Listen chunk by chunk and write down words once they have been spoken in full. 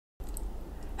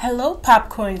Hello,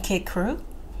 Popcorn Kid Crew.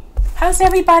 How's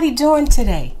everybody doing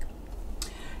today?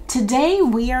 Today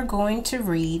we are going to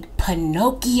read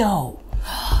Pinocchio.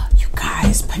 You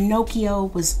guys, Pinocchio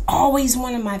was always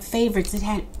one of my favorites. It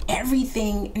had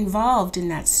everything involved in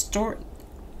that story.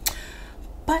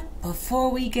 But before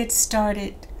we get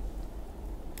started,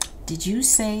 did you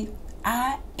say,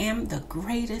 I am the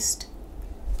greatest?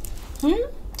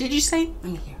 Did you say? Let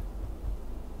me hear.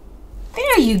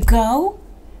 There you go.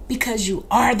 Because you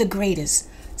are the greatest.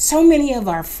 So many of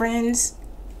our friends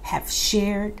have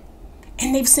shared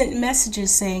and they've sent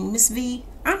messages saying, Miss V,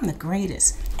 I'm the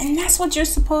greatest. And that's what you're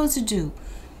supposed to do.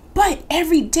 But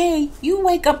every day you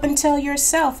wake up and tell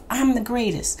yourself, I'm the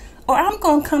greatest, or I'm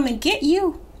going to come and get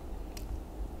you.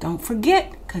 Don't forget,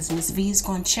 because Miss V is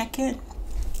going to check in.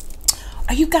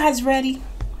 Are you guys ready?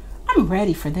 I'm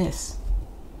ready for this.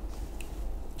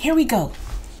 Here we go.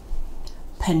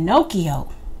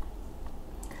 Pinocchio.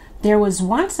 There was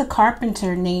once a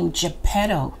carpenter named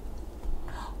Geppetto.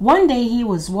 One day he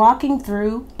was walking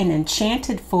through an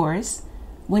enchanted forest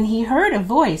when he heard a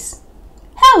voice.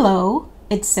 Hello,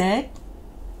 it said.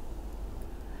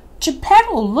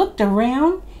 Geppetto looked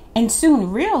around and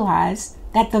soon realized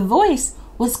that the voice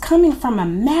was coming from a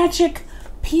magic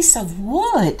piece of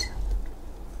wood.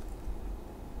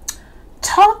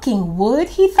 Talking wood,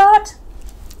 he thought.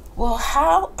 Well,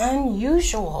 how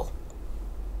unusual.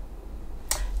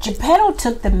 Geppetto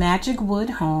took the magic wood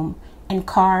home and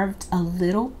carved a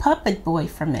little puppet boy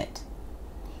from it.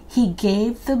 He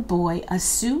gave the boy a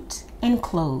suit and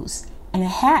clothes and a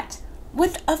hat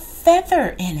with a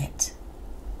feather in it.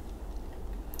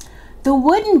 The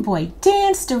wooden boy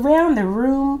danced around the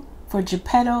room for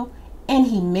Geppetto and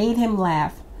he made him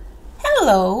laugh.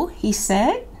 Hello, he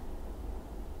said.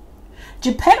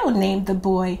 Geppetto named the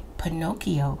boy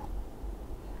Pinocchio.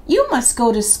 You must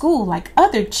go to school like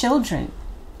other children,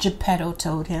 Geppetto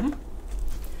told him.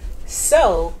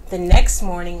 So the next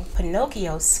morning,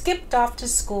 Pinocchio skipped off to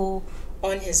school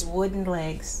on his wooden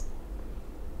legs.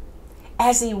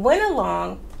 As he went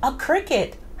along, a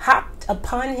cricket hopped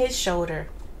upon his shoulder.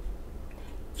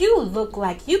 You look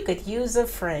like you could use a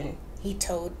friend, he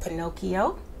told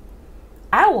Pinocchio.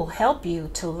 I will help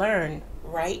you to learn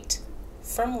right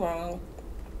from wrong.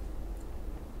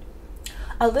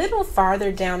 A little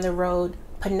farther down the road,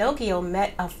 Pinocchio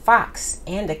met a fox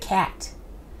and a cat.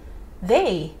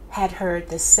 They had heard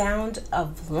the sound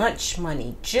of lunch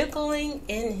money jiggling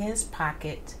in his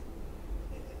pocket.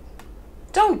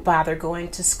 Don't bother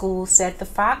going to school, said the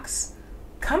fox.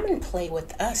 Come and play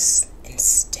with us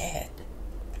instead.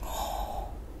 Oh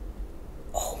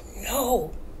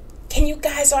no. Can you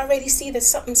guys already see that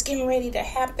something's getting ready to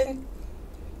happen?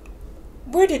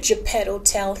 Where did Geppetto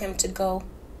tell him to go?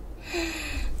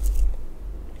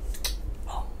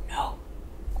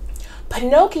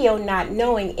 Pinocchio, not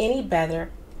knowing any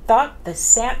better, thought that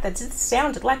this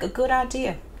sounded like a good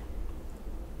idea.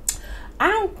 I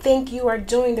don't think you are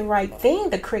doing the right thing,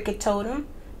 the cricket told him.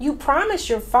 You promised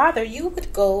your father you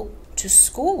would go to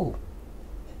school.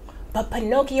 But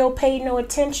Pinocchio paid no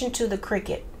attention to the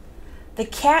cricket. The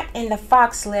cat and the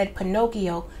fox led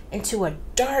Pinocchio into a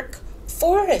dark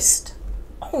forest.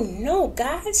 Oh no,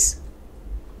 guys.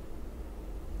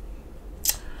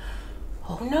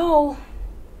 Oh no.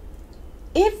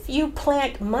 If you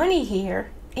plant money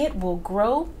here, it will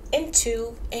grow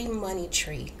into a money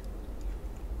tree.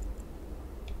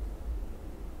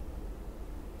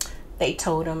 They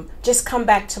told him, just come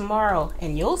back tomorrow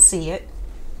and you'll see it.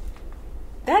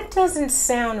 That doesn't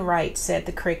sound right, said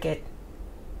the cricket.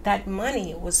 That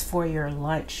money was for your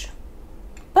lunch.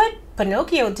 But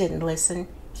Pinocchio didn't listen.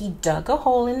 He dug a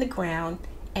hole in the ground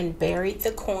and buried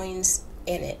the coins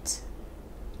in it.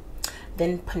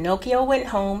 Then Pinocchio went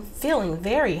home feeling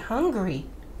very hungry.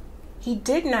 He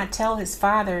did not tell his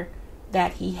father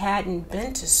that he hadn't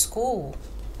been to school.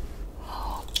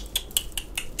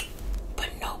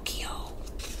 Pinocchio.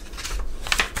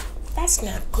 That's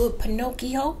not good,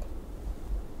 Pinocchio.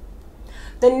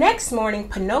 The next morning,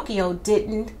 Pinocchio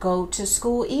didn't go to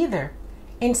school either.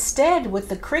 Instead, with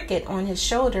the cricket on his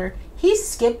shoulder, he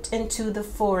skipped into the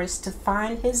forest to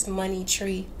find his money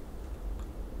tree.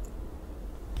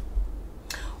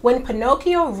 When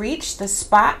Pinocchio reached the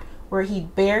spot where he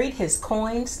buried his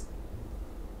coins,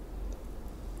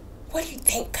 what do you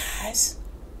think, guys?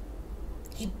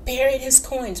 He buried his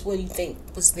coins. What do you think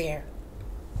was there?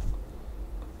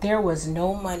 There was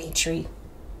no money tree.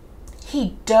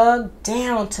 He dug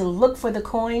down to look for the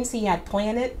coins he had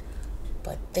planted,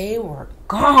 but they were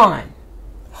gone.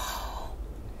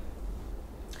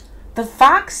 The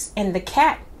fox and the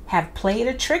cat have played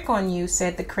a trick on you,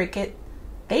 said the cricket.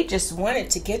 They just wanted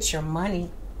to get your money.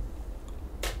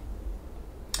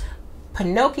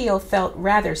 Pinocchio felt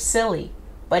rather silly,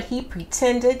 but he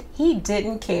pretended he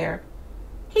didn't care.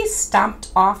 He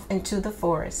stomped off into the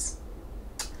forest.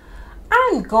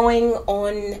 "I'm going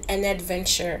on an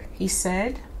adventure," he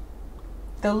said.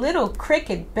 The little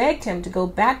cricket begged him to go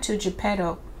back to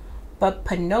Geppetto, but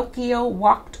Pinocchio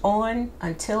walked on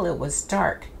until it was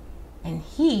dark, and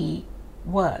he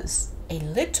was a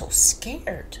little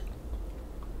scared.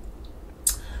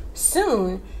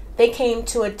 Soon they came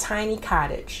to a tiny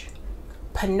cottage.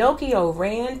 Pinocchio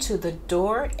ran to the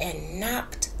door and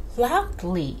knocked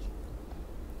loudly.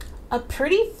 A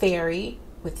pretty fairy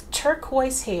with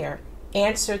turquoise hair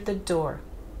answered the door.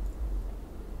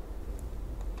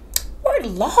 "We're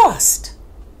lost,"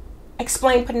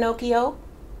 explained Pinocchio.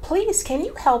 "Please, can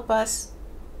you help us?"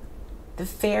 The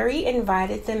fairy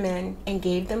invited them in and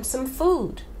gave them some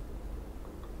food.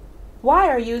 "Why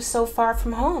are you so far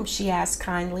from home?" she asked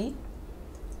kindly.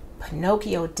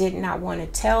 Pinocchio did not want to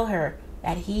tell her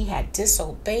that he had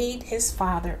disobeyed his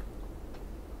father.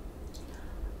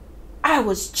 "I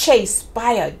was chased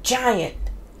by a giant."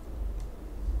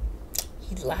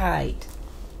 He lied.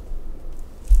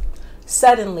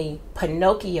 Suddenly,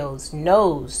 Pinocchio's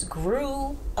nose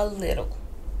grew a little.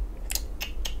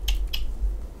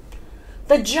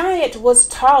 "The giant was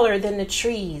taller than the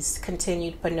trees,"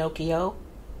 continued Pinocchio.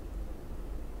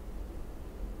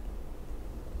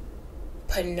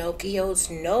 Pinocchio's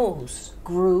nose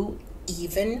grew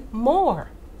even more.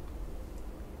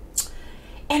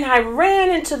 "And I ran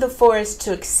into the forest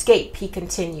to escape," he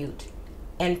continued.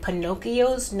 And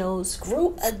Pinocchio's nose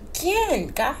grew again,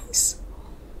 guys.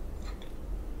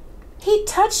 He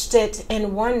touched it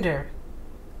in wonder.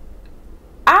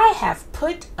 "I have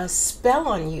put a spell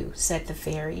on you," said the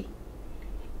fairy.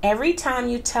 "Every time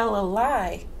you tell a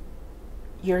lie,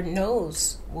 your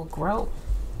nose will grow."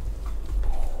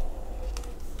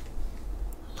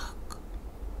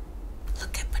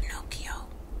 Look at Pinocchio.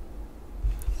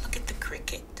 Look at the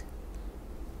cricket.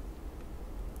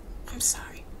 I'm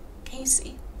sorry. Can you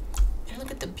see? And look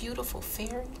at the beautiful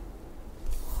fairy.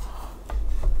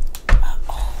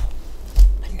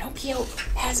 Pinocchio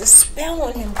has a spell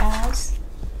on him, guys.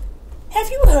 Have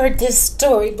you heard this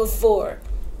story before?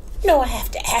 No, I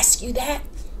have to ask you that.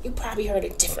 You probably heard a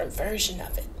different version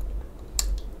of it.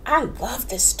 I love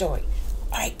this story.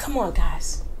 All right, come on,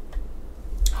 guys.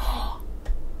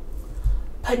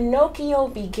 Pinocchio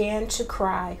began to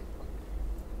cry.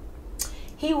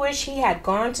 He wished he had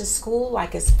gone to school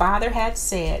like his father had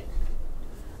said.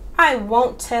 "I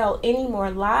won't tell any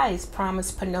more lies,"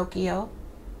 promised Pinocchio.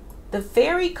 The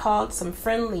fairy called some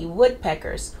friendly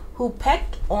woodpeckers who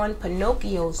pecked on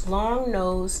Pinocchio's long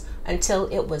nose until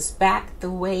it was back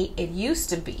the way it used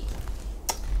to be.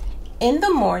 In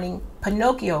the morning,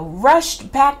 Pinocchio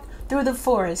rushed back through the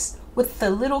forest with the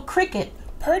little cricket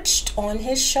perched on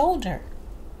his shoulder.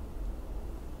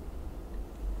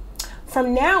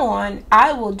 "From now on,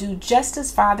 I will do just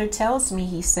as Father tells me,"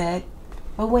 he said.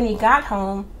 But when he got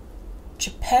home,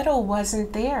 Geppetto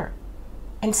wasn't there.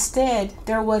 Instead,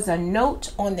 there was a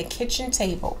note on the kitchen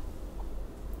table.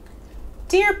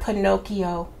 "Dear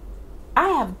Pinocchio, I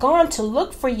have gone to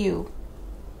look for you.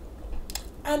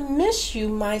 I miss you,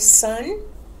 my son.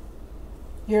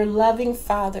 Your loving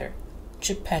father,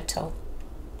 Geppetto."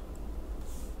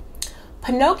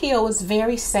 Pinocchio was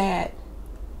very sad.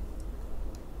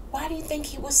 Why do you think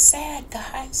he was sad,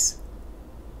 guys?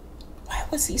 Why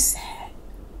was he sad?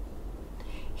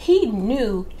 He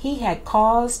knew he had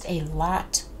caused a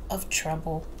lot of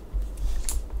trouble.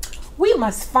 "We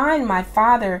must find my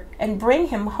father and bring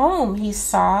him home," he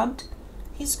sobbed.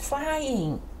 He's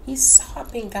crying. He's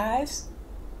sobbing, guys.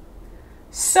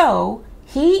 So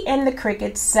he and the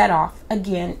crickets set off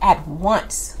again at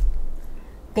once.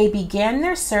 They began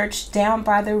their search down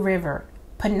by the river.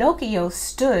 Pinocchio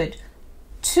stood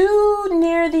too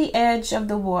near the edge of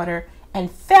the water and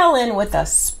fell in with a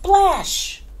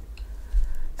splash.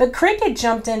 The cricket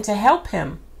jumped in to help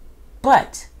him,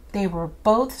 but they were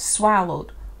both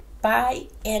swallowed by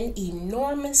an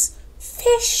enormous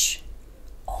fish.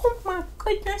 Oh my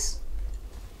goodness.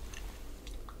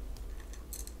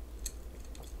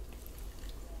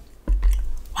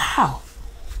 Wow.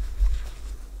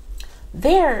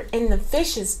 There in the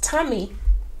fish's tummy,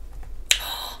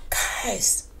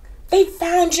 guys, they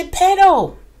found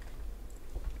Geppetto.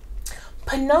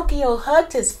 Pinocchio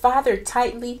hugged his father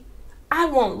tightly. "I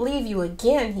won't leave you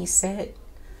again," he said.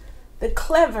 The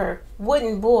clever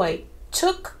wooden boy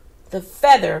took the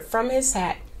feather from his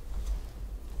hat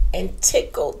and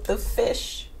tickled the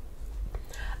fish.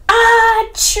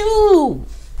 Achoo!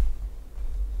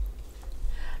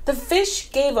 The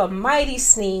fish gave a mighty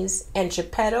sneeze, and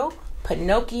Geppetto,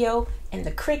 Pinocchio, and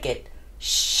the cricket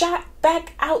shot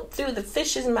back out through the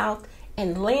fish's mouth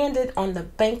and landed on the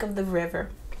bank of the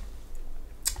river.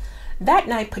 That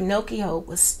night, Pinocchio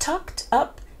was tucked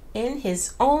up in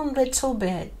his own little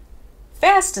bed,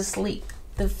 fast asleep.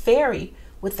 The fairy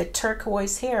with the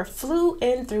turquoise hair flew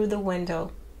in through the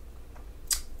window.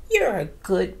 "You're a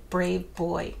good, brave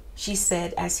boy," she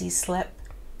said as he slept,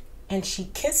 and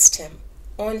she kissed him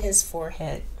on his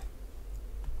forehead.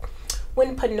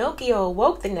 When Pinocchio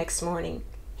awoke the next morning,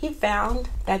 he found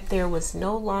that he was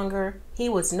no longer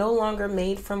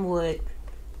made from wood.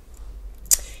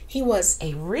 He was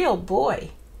a real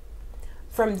boy.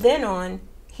 From then on,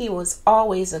 he was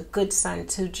always a good son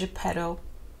to Geppetto,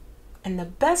 and the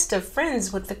best of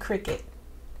friends with the cricket,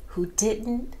 who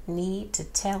didn't need to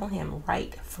tell him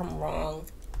right from wrong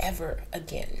ever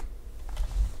again.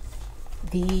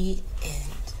 The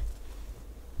end.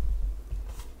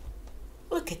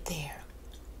 Look at there.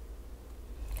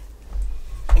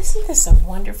 Isn't this a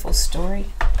wonderful story?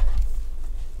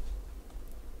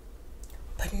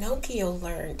 Pinocchio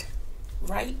learned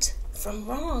right from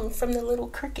wrong from the little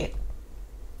cricket.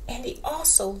 And he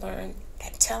also learned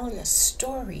that telling a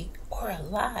story or a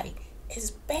lie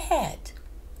is bad.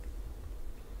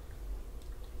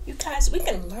 You guys, we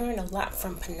can learn a lot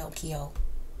from Pinocchio.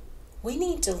 We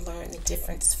need to learn the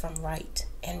difference from right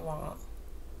and wrong.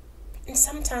 And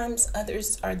sometimes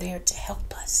others are there to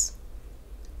help us.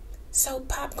 So,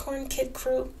 Popcorn Kid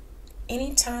Crew,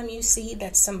 anytime you see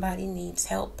that somebody needs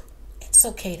help, it's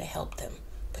okay to help them.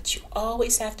 But you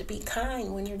always have to be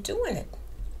kind when you're doing it.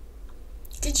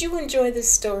 Did you enjoy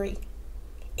this story?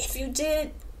 If you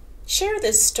did, share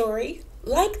this story,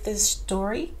 like this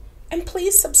story, and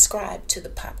please subscribe to the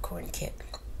Popcorn Kit.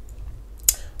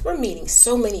 We're meeting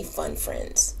so many fun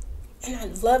friends, and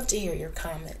I'd love to hear your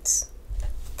comments.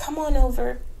 Come on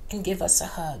over and give us a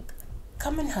hug.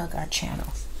 Come and hug our channel.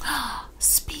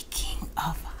 Speaking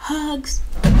of hugs,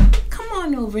 come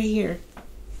on over here.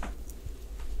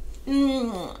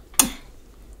 I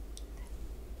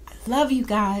love you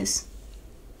guys.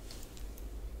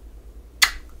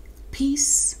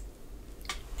 Peace.